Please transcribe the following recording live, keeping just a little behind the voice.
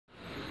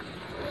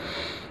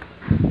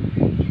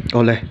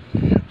Ole.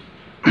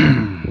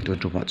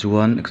 Tuan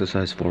Chuan,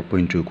 exercise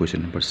 4.2,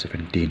 question number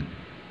 17.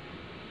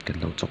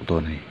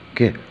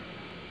 Okay.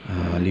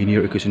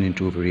 Linear equation in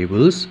two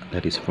variables,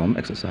 that is from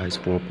exercise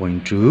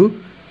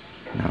 4.2.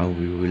 Now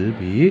we will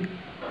be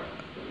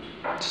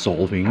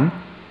solving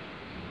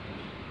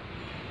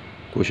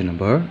question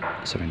number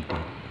 17.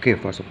 Okay,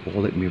 first of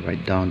all, let me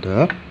write down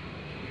the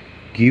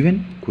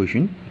given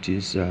question, which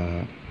is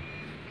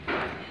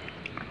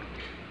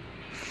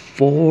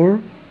 4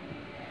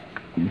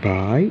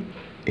 by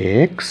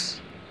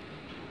x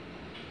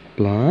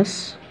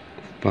plus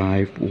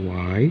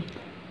 5y,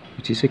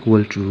 which is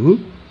equal to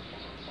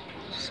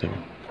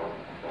 7.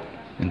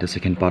 And the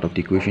second part of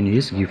the equation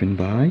is given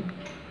by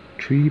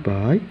 3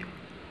 by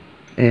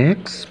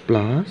x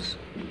plus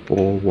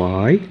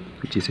 4y,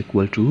 which is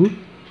equal to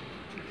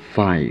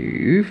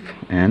 5,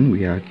 and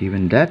we are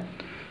given that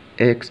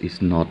x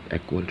is not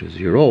equal to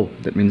 0.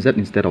 That means that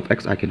instead of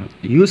x I cannot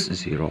use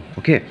 0.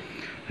 Okay,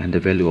 and the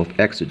value of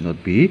x should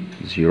not be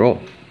 0.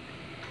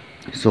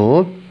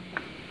 So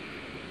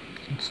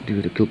let's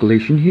do the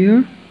calculation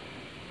here.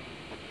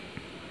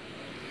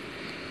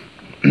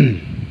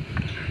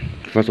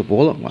 First of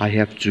all, I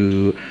have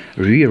to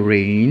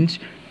rearrange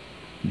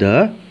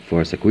the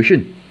first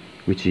equation,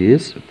 which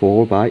is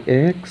 4 by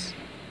x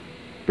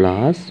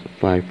plus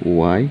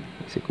 5y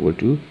is equal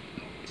to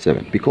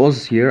 7.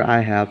 Because here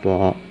I have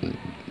a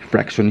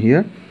fraction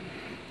here,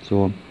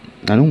 so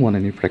I don't want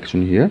any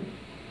fraction here,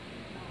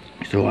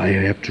 so I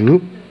have to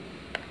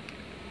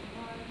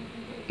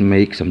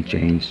make some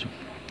change.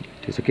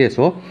 It's okay.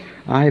 So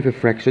I have a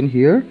fraction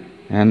here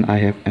and I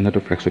have another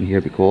fraction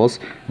here because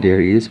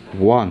there is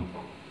 1.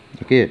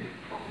 Okay,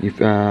 if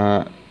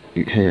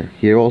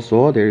here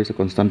also there is a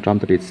constant term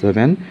that is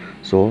 7,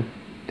 so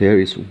there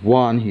is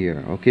 1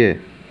 here. Okay,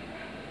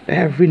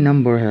 every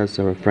number has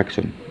a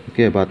fraction.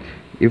 Okay, but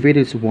if it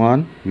is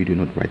 1, we do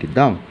not write it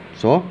down,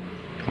 so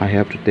I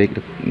have to take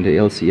the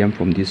LCM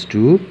from these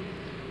two.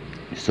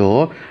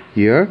 So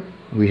here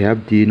we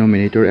have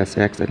denominator as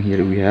x and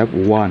here we have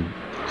 1,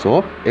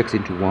 so x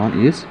into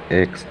 1 is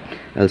x,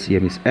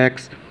 LCM is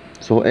x,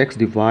 so x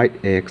divide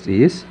x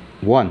is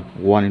 1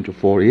 into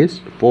 4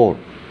 is 4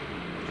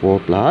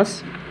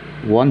 plus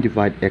 1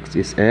 divide x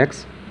is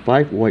x,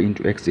 5y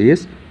into x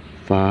is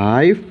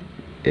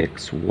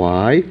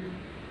 5xy,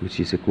 which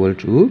is equal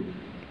to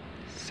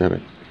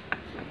 7.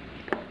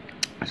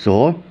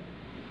 So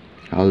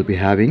I'll be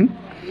having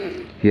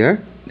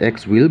here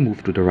x will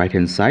move to the right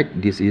hand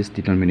side. This is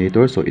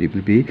denominator, so it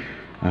will be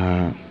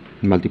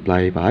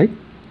multiplied by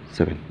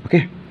 7.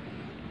 Okay,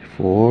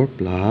 4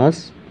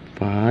 plus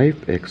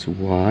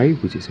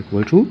 5xy, which is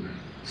equal to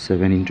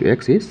 7 into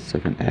x is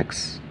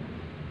 7x.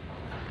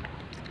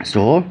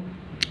 So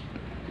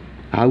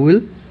I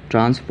will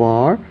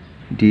transfer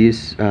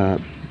this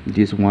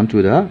one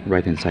to the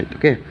right hand side.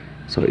 Okay,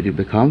 so it will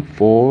become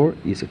 4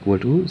 is equal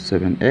to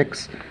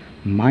 7x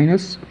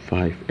minus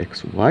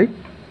 5xy.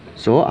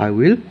 So I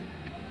will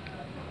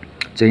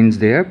change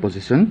their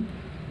position.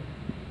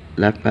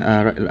 Left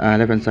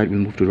hand side will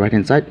move to right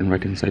hand side and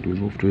right hand side will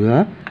move to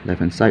the left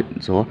hand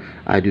side, so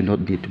I do not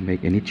need to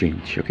make any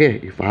change.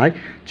 Okay, if I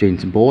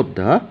change both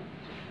the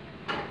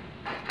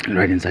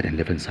right hand side and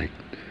left hand side,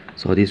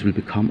 so this will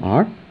become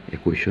our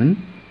equation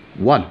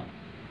 1.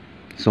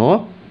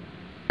 So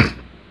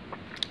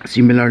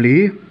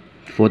similarly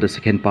for the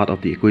second part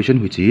of the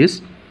equation, which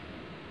is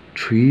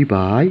 3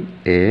 by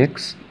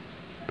x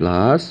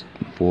plus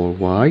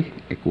 4y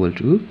equal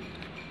to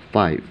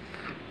 5.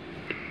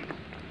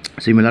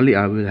 Similarly,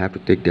 I will have to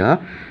take the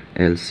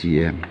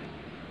LCM.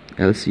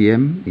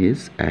 LCM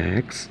is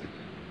x,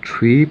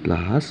 3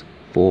 plus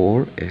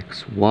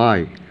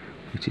 4xy,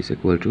 which is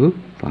equal to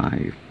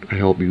 5. I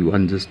hope you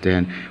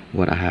understand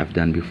what I have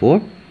done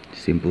before.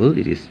 Simple,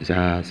 it is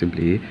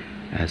simply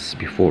as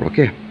before.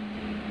 Okay,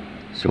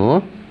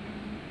 so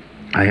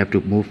I have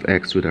to move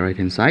x to the right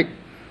hand side,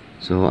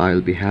 so I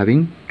will be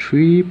having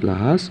 3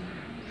 plus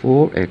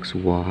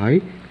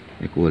 4xy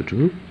equal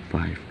to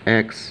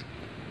 5x.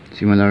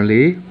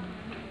 Similarly,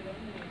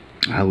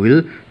 I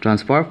will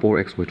transfer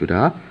 4xy to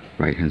the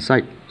right hand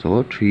side,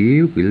 so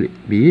 3 will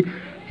be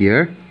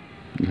here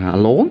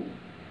alone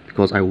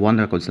because I want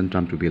a constant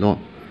term to be alone.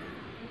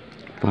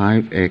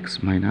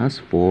 5x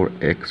minus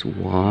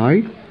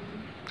 4xy,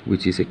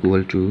 which is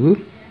equal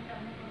to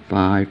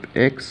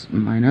 5x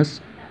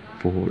minus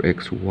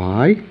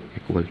 4xy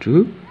equal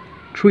to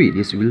 3.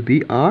 This will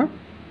be our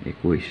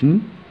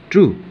equation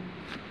 2.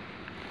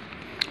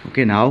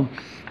 Okay, now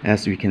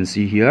as we can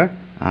see here,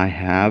 I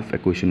have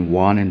equation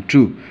 1 and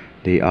 2.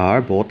 They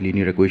are both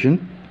linear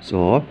equation,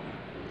 so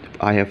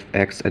I have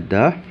x at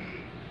the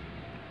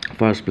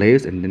first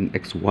place and then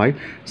xy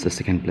is the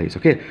second place.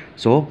 Okay,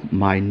 so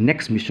my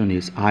next mission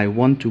is I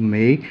want to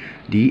make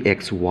the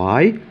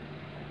xy,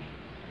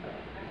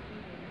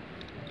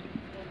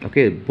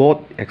 okay, both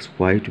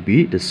xy to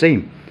be the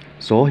same.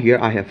 So here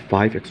I have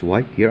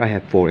 5xy, here I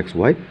have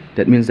 4xy.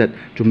 That means that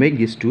to make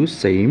these two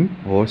same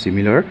or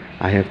similar,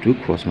 I have to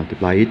cross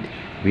multiply it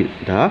with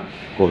the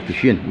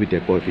coefficient,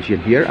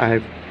 Here I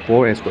have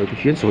 4 as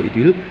coefficient, so it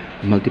will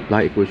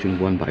multiply equation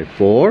 1 by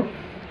 4.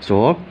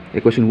 So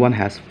equation 1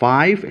 has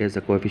 5 as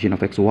the coefficient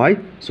of xy,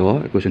 so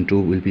equation 2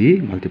 will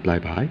be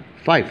multiplied by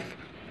 5.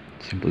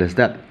 Simple as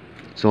that.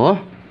 So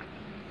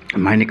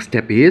my next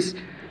step is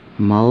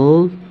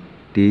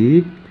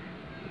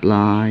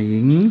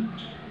multiplying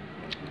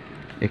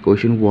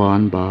equation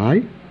 1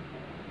 by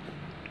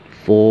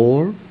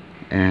 4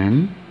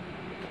 and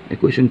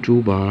equation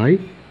 2 by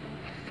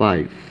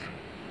 5.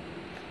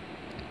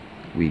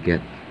 We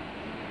get,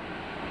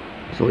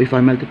 so if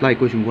I multiply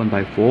equation 1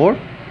 by 4,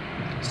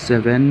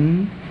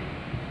 7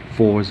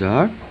 4s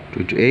are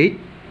 28,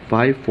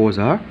 5 4s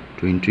are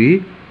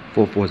 20,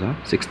 4 4s are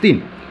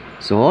 16.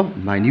 So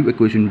my new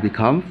equation will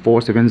become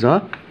 4 7s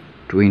are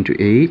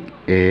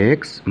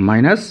 28x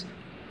minus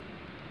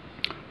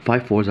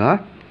 5 4s are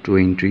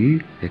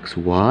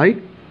 20xy,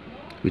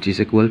 which is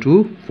equal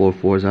to 4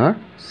 4s are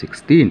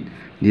 16.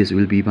 This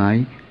will be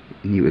my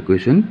new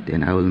equation.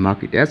 Then I will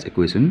mark it as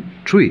equation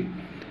 3.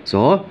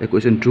 So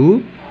equation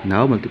 2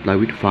 now multiply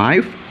with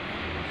 5.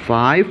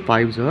 5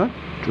 5s are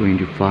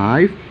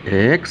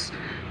 25x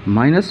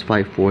minus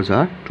 5 4s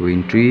are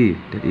 20,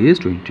 that is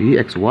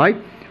 20xy,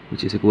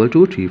 which is equal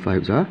to 3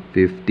 5s are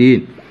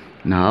 15.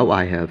 Now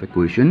I have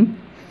equation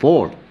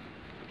 4.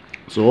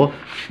 So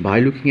by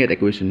looking at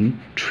equation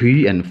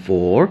 3 and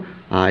 4,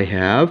 I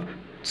have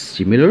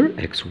similar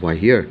xy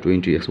here,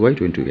 20xy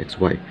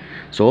 20xy.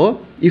 So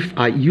if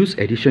I use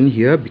addition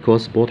here,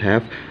 because both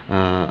have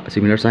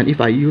similar sign,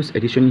 if I use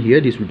addition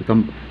here, this will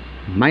become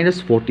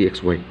minus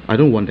 40xy. I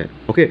don't want that.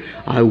 Okay,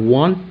 I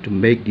want to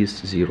make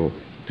this 0,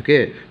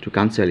 okay, to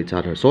cancel each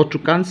other. So to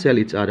cancel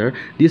each other,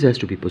 this has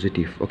to be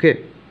positive.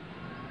 Okay,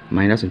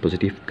 minus and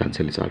positive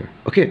cancel each other.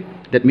 Okay,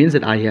 that means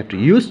that I have to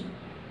use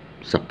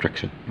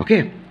subtraction.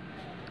 Okay,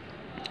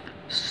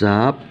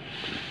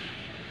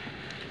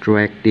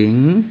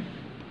 subtracting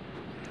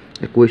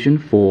equation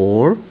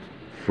 4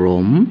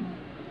 from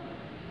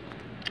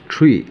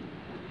 3,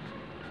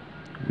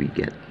 we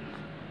get,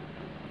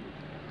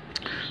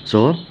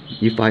 so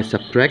if I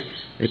subtract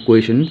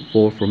equation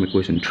 4 from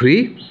equation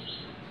 3,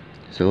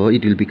 so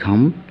it will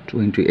become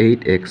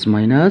 28x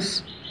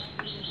minus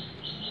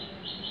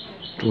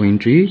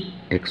 20xy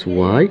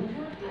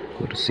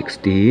equal to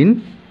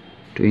 16,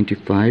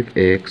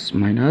 25x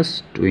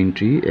minus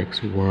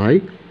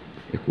 20xy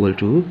equal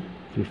to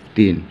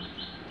 15.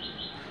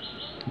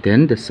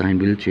 Then the sign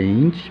will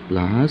change,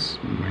 plus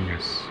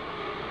minus.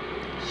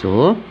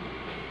 So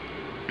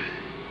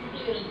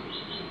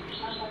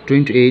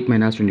 28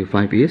 minus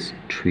 25 is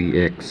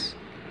 3x.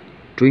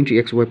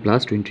 20xy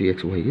plus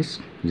 20xy is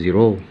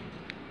 0,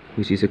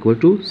 which is equal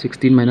to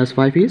 16 minus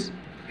 5 is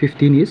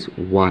 15 is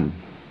 1.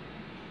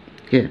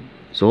 Okay,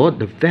 so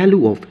the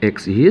value of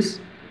x is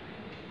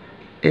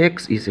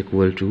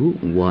equal to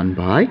 1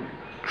 by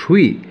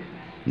 3.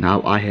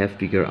 Now I have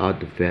figured out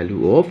the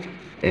value of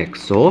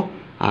x, so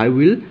I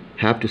will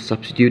have to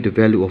substitute the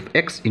value of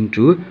x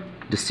into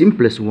the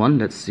simplest one.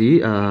 Let's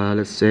see,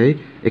 let's say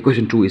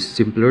equation 2 is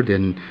simpler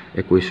than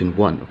equation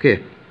 1.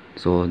 Okay,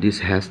 so this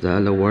has the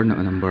lower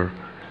number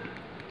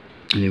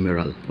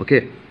numeral.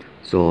 Okay,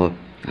 so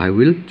I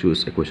will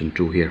choose equation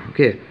 2 here.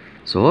 Okay,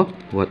 so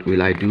what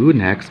will I do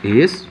next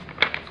is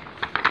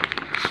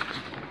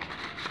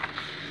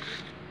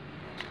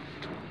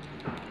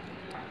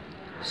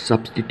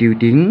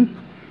substituting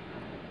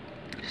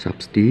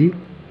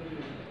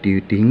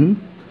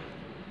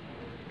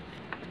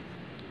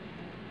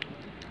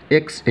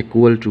x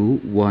equal to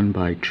 1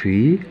 by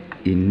 3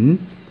 in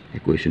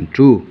equation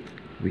 2,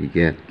 we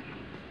get,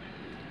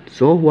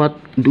 so what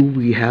do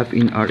we have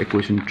in our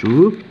equation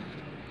 2?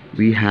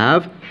 We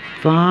have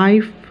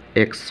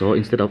 5x, so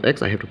instead of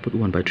x I have to put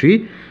 1 by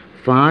 3.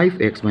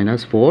 5x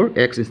minus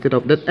 4x, instead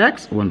of that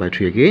x, 1 by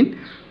 3 again.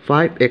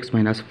 5x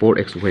minus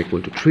 4xy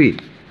equal to 3.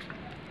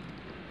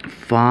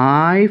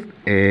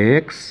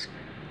 5x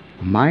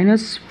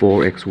minus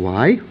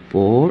 4xy,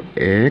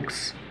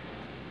 4xy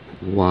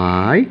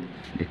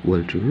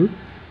equal to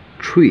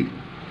 3.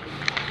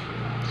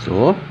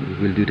 So we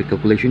will do the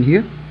calculation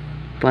here.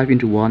 5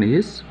 into 1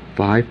 is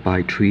 5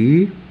 by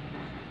 3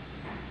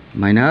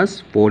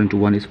 minus 4 into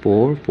 1 is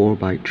 4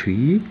 by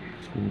 3,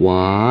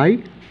 y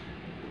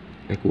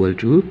equal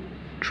to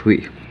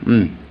 3.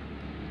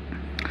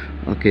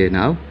 Okay,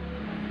 now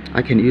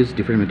I can use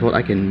different method.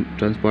 I can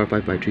transfer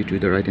 5 by 3 to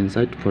the right hand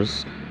side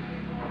first,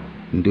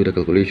 do the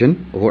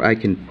calculation, or I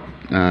can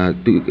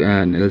do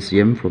an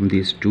LCM from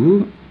these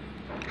two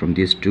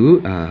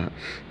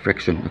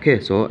fraction. Okay,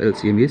 so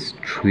LCM is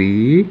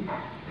 3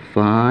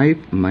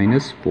 5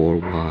 minus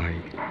 4y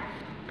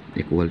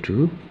equal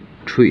to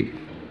 3.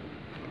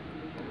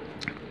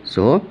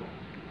 So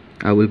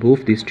I will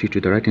move this 3 to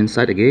the right hand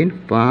side again.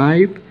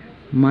 5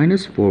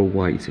 minus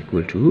 4y is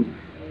equal to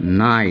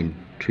 9.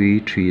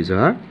 3 3s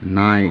are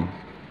 9.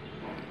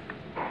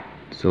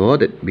 So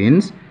that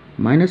means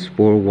minus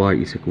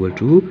 4y is equal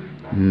to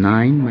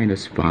 9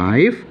 minus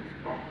 5,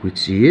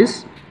 which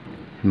is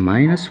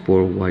minus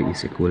 4y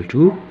is equal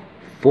to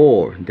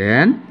 4.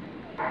 Then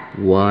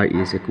y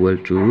is equal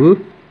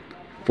to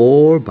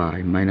 4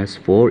 by minus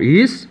 4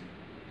 is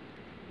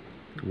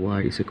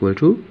y is equal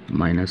to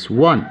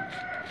 -1.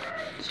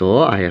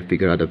 So I have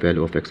figured out the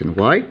value of x and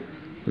y.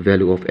 The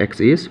value of x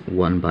is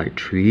 1 by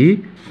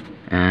 3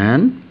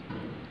 and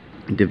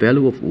the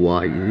value of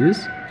y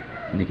is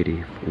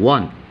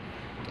 -1.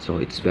 So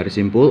it's very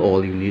simple.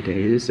 All you need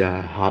is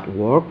hard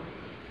work,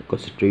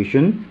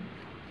 concentration.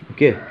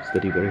 Okay,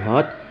 study very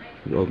hard.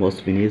 We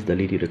almost finished the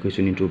linear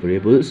equation into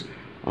variables.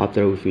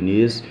 After we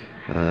finish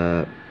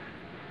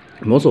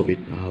most of it,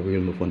 we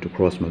will move on to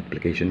cross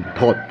multiplication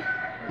method.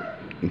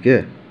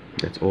 Okay,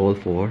 that's all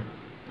for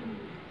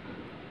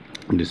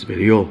this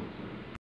video.